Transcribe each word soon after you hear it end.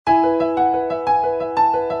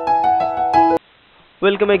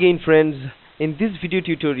Welcome again, friends. In this video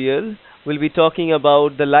tutorial, we'll be talking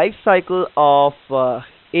about the life cycle of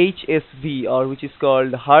HSV, or which is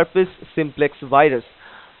called Herpes Simplex virus.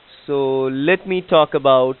 So let me talk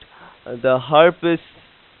about the Herpes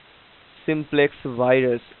Simplex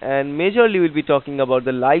virus, and majorly we'll be talking about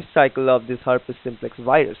the life cycle of this Herpes Simplex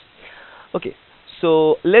virus. Okay,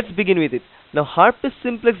 so let's begin with it. Now, Herpes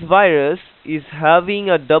simplex virus is having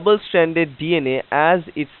a double-stranded DNA as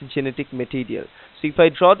its genetic material. So if I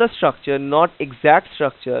draw the structure, not exact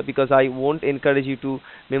structure, because I won't encourage you to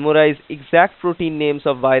memorize exact protein names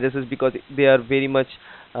of viruses because they are very much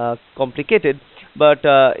complicated. But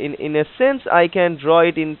in a sense, I can draw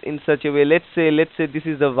it in such a way. Let's say this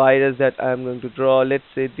is the virus that I am going to draw. Let's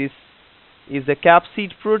say this is the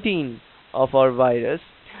capsid protein of our virus,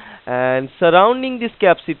 and surrounding this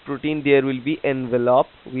capsid protein there will be envelope.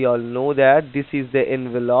 We all know that this is the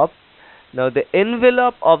envelope. Now the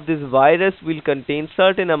envelope of this virus will contain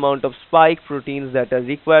certain amount of spike proteins that are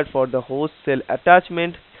required for the host cell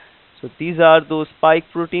attachment. So these are those spike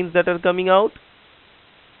proteins that are coming out.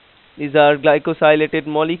 These are glycosylated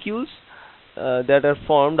molecules that are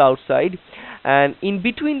formed outside, and in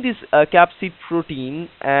between this capsid protein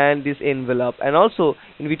and this envelope, and also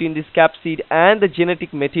in between this capsid and the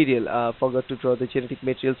genetic material, forgot to draw the genetic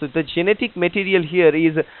material. So the genetic material here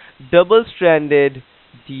is double-stranded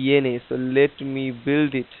DNA. So let me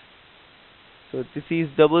build it. So this is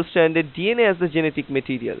double-stranded DNA as the genetic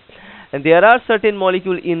material, and there are certain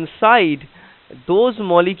molecules inside those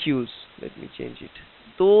molecules. Let me change it.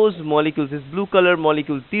 Those molecules, this blue color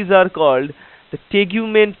molecules, these are called the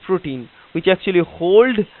tegument protein, which actually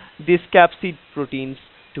hold these capsid proteins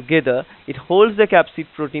together. It holds the capsid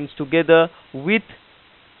proteins together with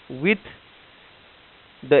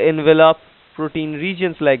the envelope protein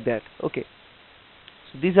regions like that. Okay,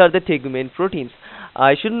 so these are the tegument proteins.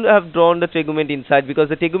 I shouldn't have drawn the tegument inside because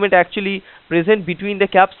the tegument actually present between the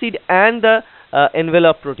capsid and the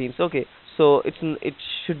envelope proteins. Okay, so it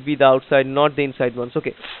should be the outside, not the inside ones.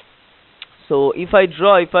 Okay, so if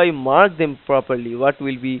I mark them properly, what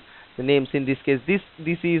will be the names in this case? This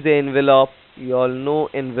is the envelope. You all know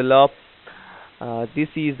envelope. This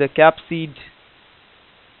is the capsid,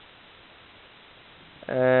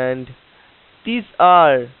 and these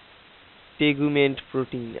are tegument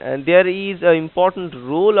protein, and there is an important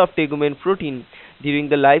role of tegument protein during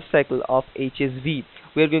the life cycle of HSV.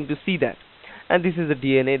 We are going to see that. And this is the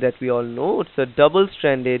DNA that we all know. It's a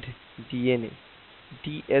double-stranded DNA,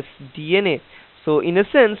 dsDNA. So in a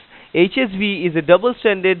sense, HSV is a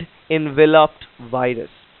double-stranded enveloped virus.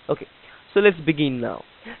 Okay, so let's begin now.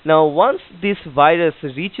 Now once this virus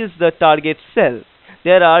reaches the target cell,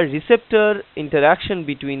 there are receptor interaction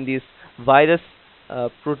between these virus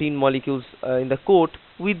protein molecules in the coat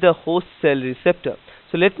with the host cell receptor.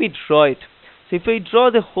 So let me draw it. So if I draw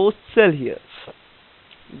the host cell here,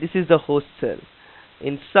 this is the host cell.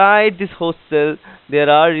 Inside this host cell there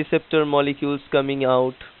are receptor molecules coming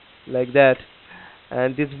out like that,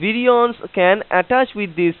 and these virions can attach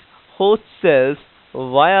with these host cells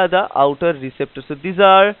via the outer receptor. So these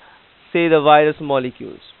are, say, the virus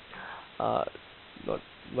molecules, not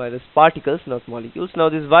virus particles, not molecules. Now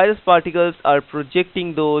these virus particles are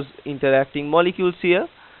projecting those interacting molecules here.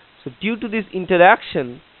 So due to this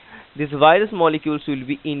interaction, these virus molecules will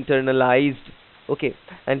be internalized. Okay,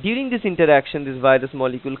 and during this interaction, this virus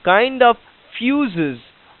molecule kind of fuses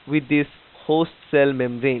with this host cell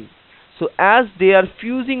membrane. So as they are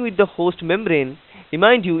fusing with the host membrane,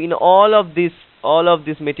 remind you, in all of this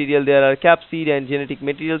material there are capsid and genetic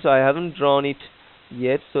material. So I haven't drawn it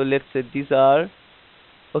yet. So let's say these are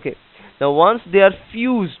okay. Now once they are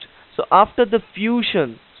fused, so after the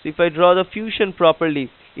fusion, so if I draw the fusion properly,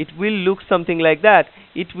 it will look something like that.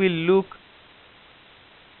 It will look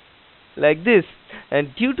like this,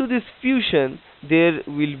 and due to this fusion there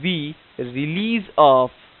will be a release of,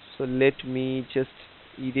 so let me just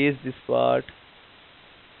erase this part.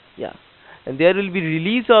 Yeah, and there will be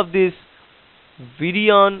release of this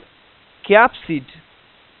virion capsid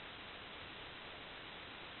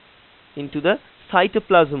into the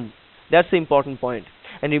cytoplasm. That's the important point.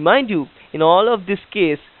 And remind you, in all of this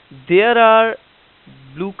case there are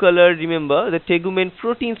blue color, remember, the tegument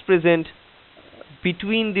proteins present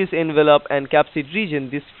between this envelope and capsid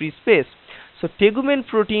region, this free space. So tegument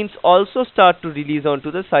proteins also start to release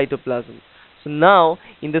onto the cytoplasm. So now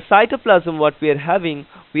in the cytoplasm what we are having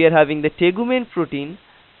the tegument protein,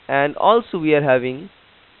 and also we are having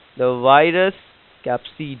the virus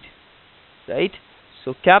capsid, right?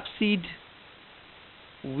 So capsid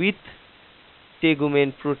with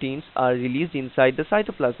tegument proteins are released inside the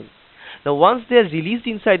cytoplasm. Now once they are released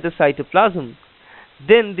inside the cytoplasm,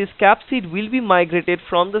 then this capsid will be migrated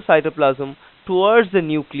from the cytoplasm towards the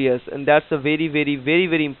nucleus, and that's a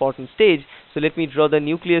very important stage. So let me draw the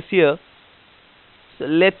nucleus here. So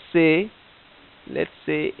let's say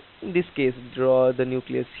in this case, draw the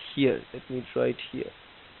nucleus here. Let me draw it here.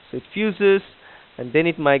 So it fuses and then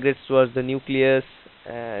it migrates towards the nucleus,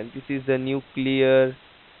 and this is the nuclear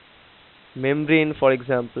membrane, for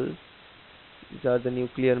example. These are the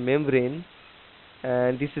nuclear membrane,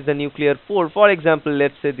 and this is the nuclear pore. For example,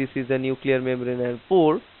 let's say this is the nuclear membrane and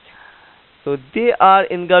pore. So they are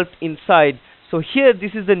engulfed inside. So here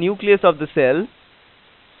this is the nucleus of the cell.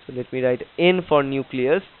 So let me write N for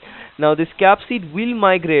nucleus. Now this capsid will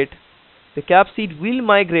migrate. The capsid will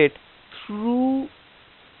migrate through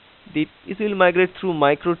it will migrate through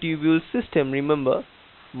microtubule system. Remember,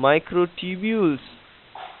 microtubules,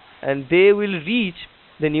 and they will reach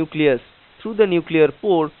the nucleus. Through the nuclear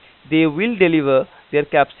pore, they will deliver their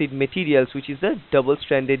capsid materials, which is the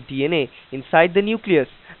double-stranded DNA inside the nucleus,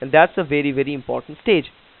 and that's a very important stage.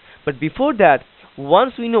 But before that,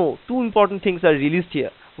 once we know, two important things are released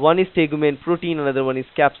here. One is tegumen protein, another one is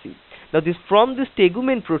capsid. Now from these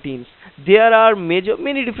tegumen proteins, there are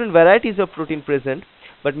many different varieties of protein present,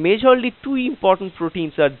 but majorly two important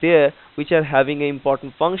proteins are there which are having an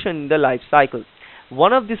important function in the life cycle.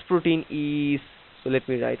 One of this protein is, so let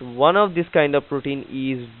me write, one of this kind of protein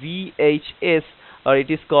is VHS, or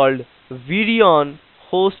it is called virion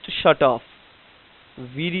host shutoff.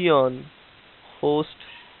 Virion host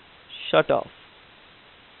shutoff.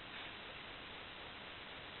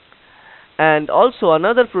 And also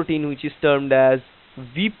another protein which is termed as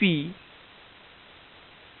VP16.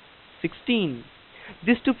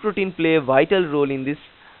 These two proteins play a vital role in this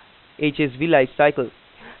HSV life cycle.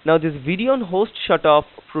 Now this virion host shutoff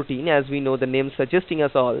protein, as we know the name suggesting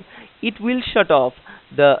us all, it will shut off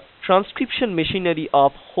the transcription machinery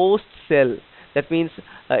of host cell. That means,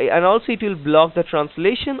 and also it will block the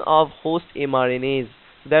translation of host mRNAs.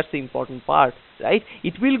 So that's the important part, right?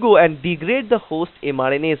 It will go and degrade the host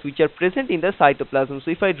mRNAs which are present in the cytoplasm.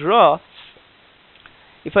 So if I draw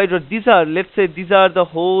these are, let's say these are the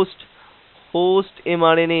host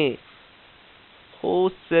mRNA,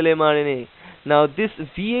 host cell mRNA. Now this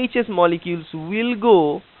VHS molecules will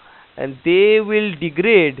go and they will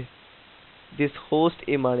degrade this host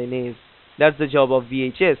mRNAs. That's the job of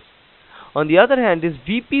VHS. On the other hand, these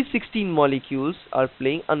VP16 molecules are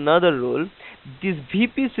playing another role. This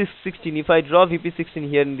VP16, if I draw VP16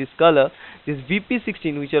 here in this color, this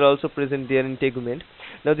VP16 which are also present there in tegument.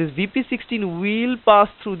 Now this VP16 will pass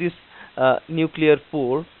through this nuclear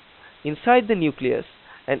pore inside the nucleus,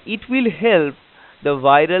 and it will help the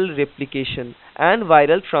viral replication and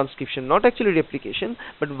viral transcription. Not actually replication,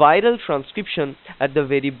 but viral transcription at the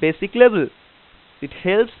very basic level. It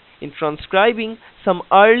helps in transcribing some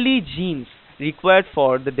early genes required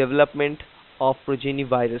for the development of progeny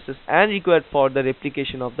viruses and required for the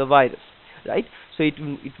replication of the virus, right? So it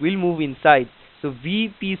will move inside. So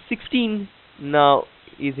VP16 now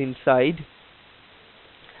is inside,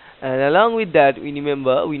 and along with that, we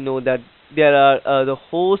know that there are the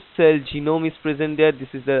host cell genome is present there.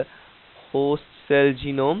 This is the host cell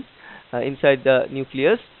genome inside the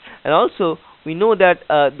nucleus, and also we know that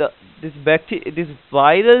this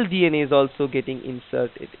viral DNA is also getting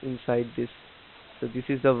inserted inside this. So this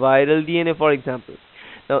is the viral DNA, for example.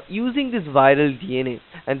 Now using this viral DNA,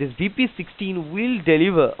 and this VP16 will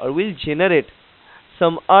deliver or will generate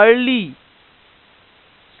some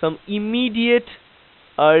immediate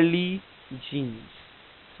early genes.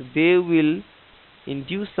 So they will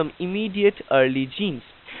induce some immediate early genes.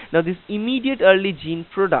 Now these immediate early gene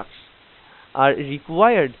products are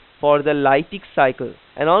required for the lytic cycle,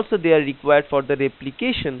 and also they are required for the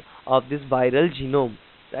replication of this viral genome,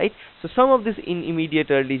 right? So some of this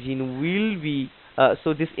immediate early gene will be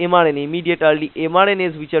so this mRNA, immediate early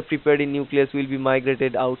mRNAs which are prepared in nucleus, will be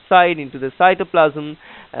migrated outside into the cytoplasm,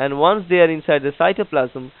 and once they are inside the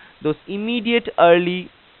cytoplasm, those immediate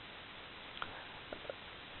early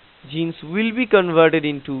genes will be converted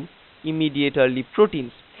into immediate early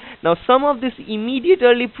proteins. Now some of these immediate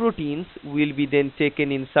early proteins will be then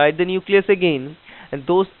taken inside the nucleus again, and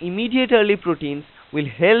those immediate early proteins will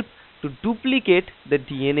help to duplicate the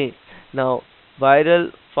DNA. Now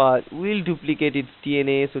viral part will duplicate its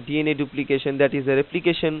DNA, so DNA duplication, that is the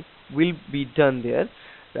replication, will be done there,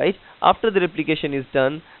 right? After the replication is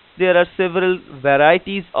done, there are several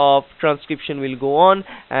varieties of transcription will go on,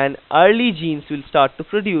 and early genes will start to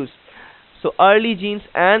produce. So early genes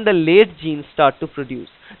and the late genes start to produce.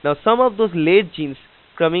 Now some of those late genes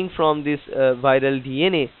coming from this viral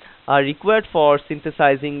DNA are required for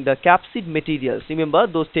synthesizing the capsid materials. Remember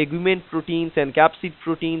those tegument proteins and capsid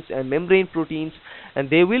proteins and membrane proteins, and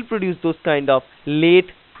they will produce those kind of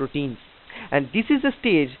late proteins. And this is the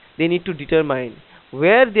stage they need to determine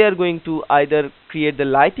where they are going to either create the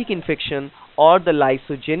lytic infection or the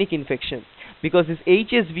lysogenic infection, because this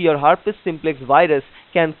HSV or herpes simplex virus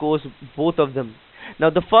can cause both of them. Now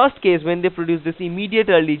the first case, when they produce this immediate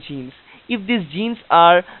early genes, if these genes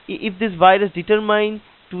are, if this virus determines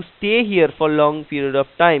to stay here for long period of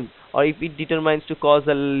time, or if it determines to cause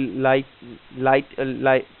a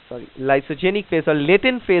lysogenic phase or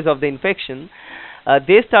latent phase of the infection,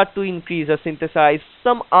 they start to increase or synthesize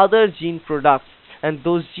some other gene products, and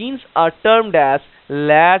those genes are termed as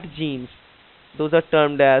lat genes. Those are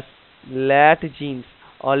termed as lat genes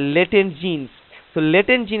or latent genes. So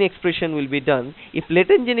latent gene expression will be done. If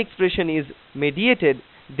latent gene expression is mediated,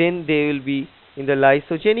 then they will be in the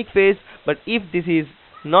lysogenic phase. But if this is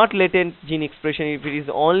not latent gene expression, if it is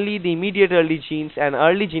only the immediate early genes and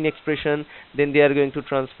early gene expression, then they are going to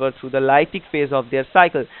transfer through the lytic phase of their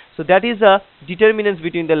cycle. So that is a determinants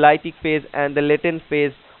between the lytic phase and the latent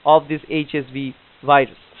phase of this HSV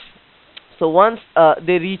virus. So once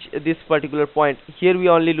they reach this particular point, here we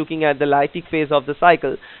are only looking at the lytic phase of the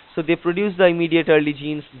cycle. So they produce the immediate early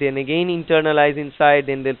genes, then again internalize inside,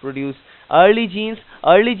 then they'll produce early genes.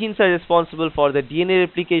 Early genes are responsible for the DNA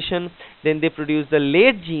replication. Then they produce the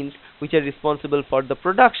late genes, which are responsible for the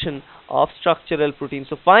production of structural proteins.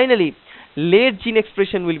 So finally, late gene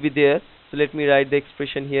expression will be there. So let me write the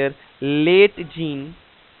expression here: late genes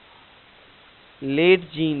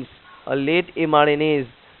or late mRNAs.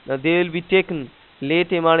 Now they will be taken, late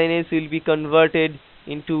mRNAs will be converted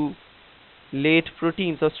into late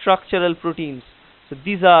proteins or structural proteins. So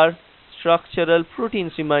these are structural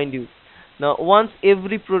proteins, remind you. Now once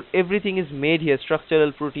everything is made here,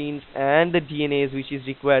 structural proteins and the DNAs which is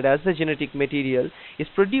required as the genetic material is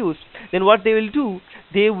produced, then what they will do,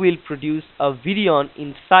 they will produce a virion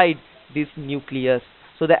inside this nucleus.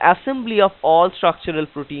 So the assembly of all structural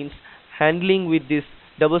proteins handling with this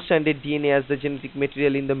double-stranded DNA as the genetic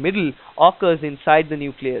material in the middle occurs inside the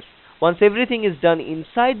nucleus. Once everything is done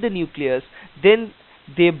inside the nucleus, then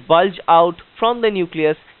they bulge out from the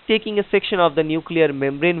nucleus, taking a section of the nuclear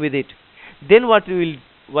membrane with it. Then what will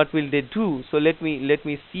they do? So let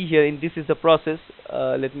me see here. And this is the process.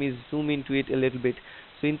 Let me zoom into it a little bit.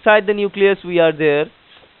 So inside the nucleus we are there,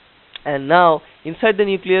 and now inside the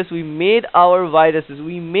nucleus we made our viruses.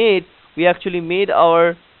 We actually made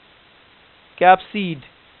our capsid,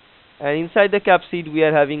 and inside the capsid we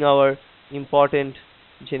are having our important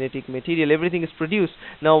genetic material. Everything is produced.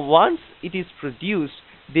 Now once it is produced,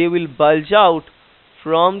 they will bulge out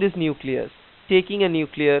from this nucleus, taking a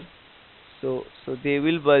nuclear. So they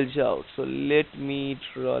will bulge out. So let me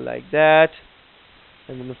draw like that,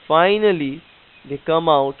 and then finally they come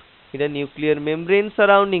out with a nuclear membrane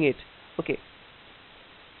surrounding it. Okay,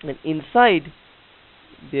 and inside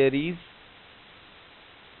there is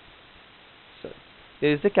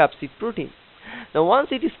the capsid protein. Now once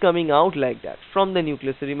it is coming out like that from the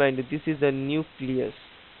nucleus, reminder, this is the nucleus.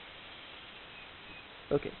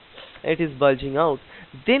 Okay, it is bulging out.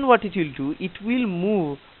 Then what it will do, it will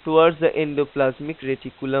move towards the endoplasmic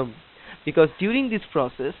reticulum, because during this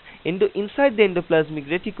process inside the endoplasmic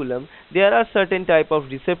reticulum there are certain type of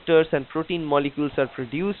receptors and protein molecules are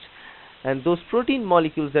produced, and those protein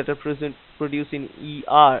molecules that are produced in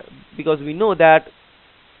ER, because we know that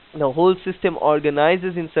the whole system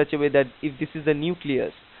organizes in such a way that if this is the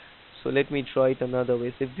nucleus, so let me draw it another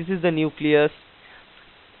way. So if this is the nucleus,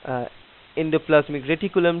 endoplasmic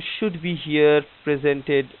reticulum should be here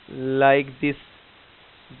presented like this.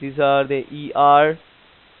 These are the ER,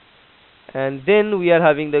 and then we are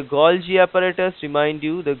having the Golgi apparatus. Remind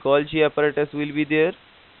you, the Golgi apparatus will be there,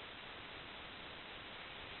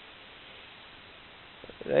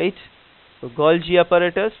 right? So Golgi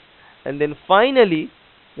apparatus, and then finally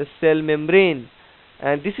the cell membrane,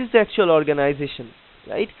 and this is the actual organization,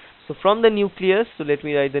 right? So from the nucleus, so let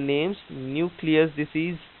me write the names. Nucleus, this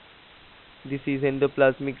is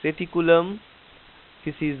endoplasmic reticulum,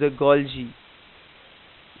 this is the Golgi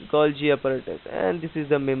apparatus, and this is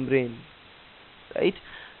the membrane, right?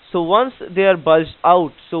 So once they are bulged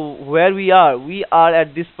out, so where we are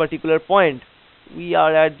at this particular point. We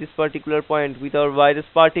are at this particular point with our virus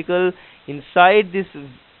particle inside this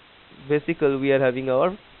vesicle. We are having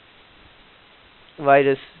our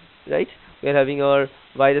virus, right? We are having our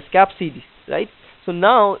virus capsid, right? So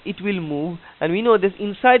now it will move, and we know this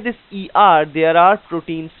inside this ER there are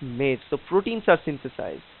proteins made. So proteins are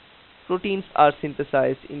synthesized. Proteins are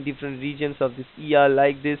synthesized in different regions of this ER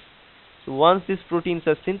like this. So once these proteins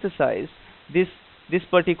are synthesized, this this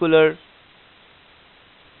particular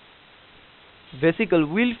vesicle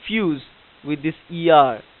will fuse with this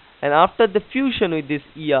ER, and after the fusion with this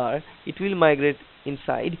ER it will migrate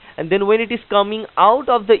inside, and then when it is coming out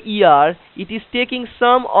of the ER it is taking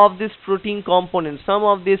some of this protein components, some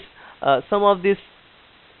of this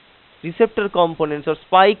receptor components or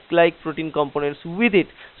spike like protein components with it.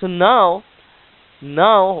 So now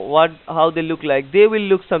what, how they look like, they will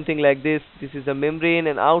look something like this. This is the membrane,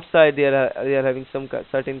 and outside they are having some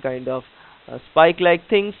certain kind of spike like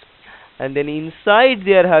things, and then inside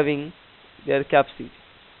they are having their capsid,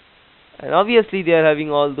 and obviously they are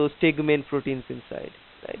having all those tegument proteins inside,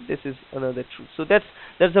 right? This is another truth. So that's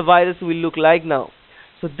the virus will look like now.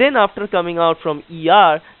 So then after coming out from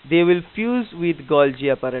ER they will fuse with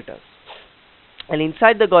Golgi apparatus, and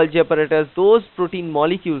inside the Golgi apparatus those protein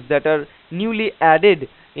molecules that are newly added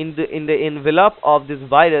in the envelope of this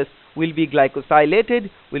virus will be glycosylated,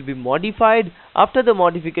 will be modified. After the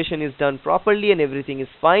modification is done properly and everything is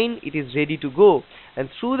fine, it is ready to go, and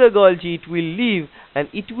through the Golgi it will leave, and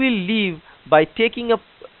it will leave by taking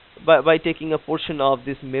a portion of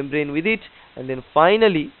this membrane with it, and then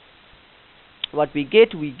finally what we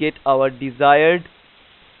get our desired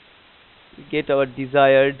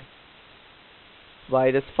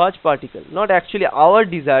virus fudge particle. Not actually our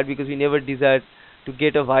desired, because we never desired to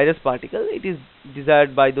get a virus particle, it is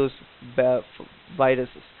desired by those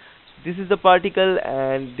viruses. So this is the particle,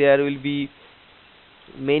 and there will be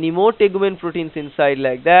many more tegument proteins inside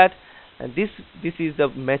like that, and this is the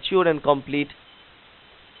mature and complete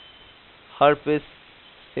herpes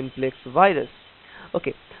simplex virus.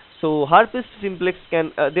 Okay, so herpes simplex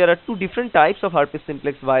can there are two different types of herpes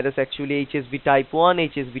simplex virus actually, HSV type 1,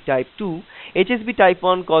 HSV type 2. HSV type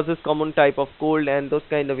 1 causes common type of cold and those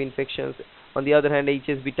kind of infections. On the other hand,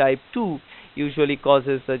 HSV type 2 usually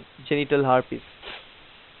causes genital herpes.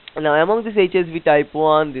 Now among this HSV type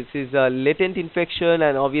 1, this is a latent infection,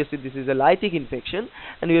 and obviously this is a lytic infection,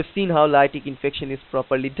 and we have seen how lytic infection is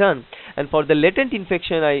properly done. And for the latent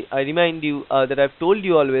infection, I remind you that I've told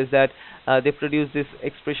you always that they produce this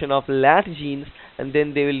expression of lat genes, and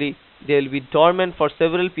then they will be dormant for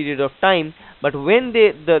several periods of time. But when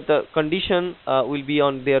the condition will be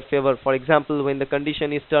on their favor, for example when the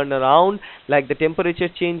condition is turned around, like the temperature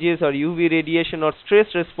changes or UV radiation or stress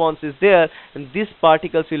response is there, and these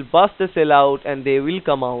particles will bust the cell out and they will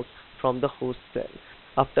come out from the host cell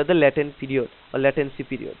after the latent period or latency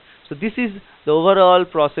period. So this is the overall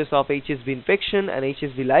process of HSV infection and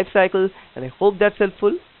HSV life cycle, and I hope that's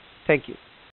helpful. Thank you.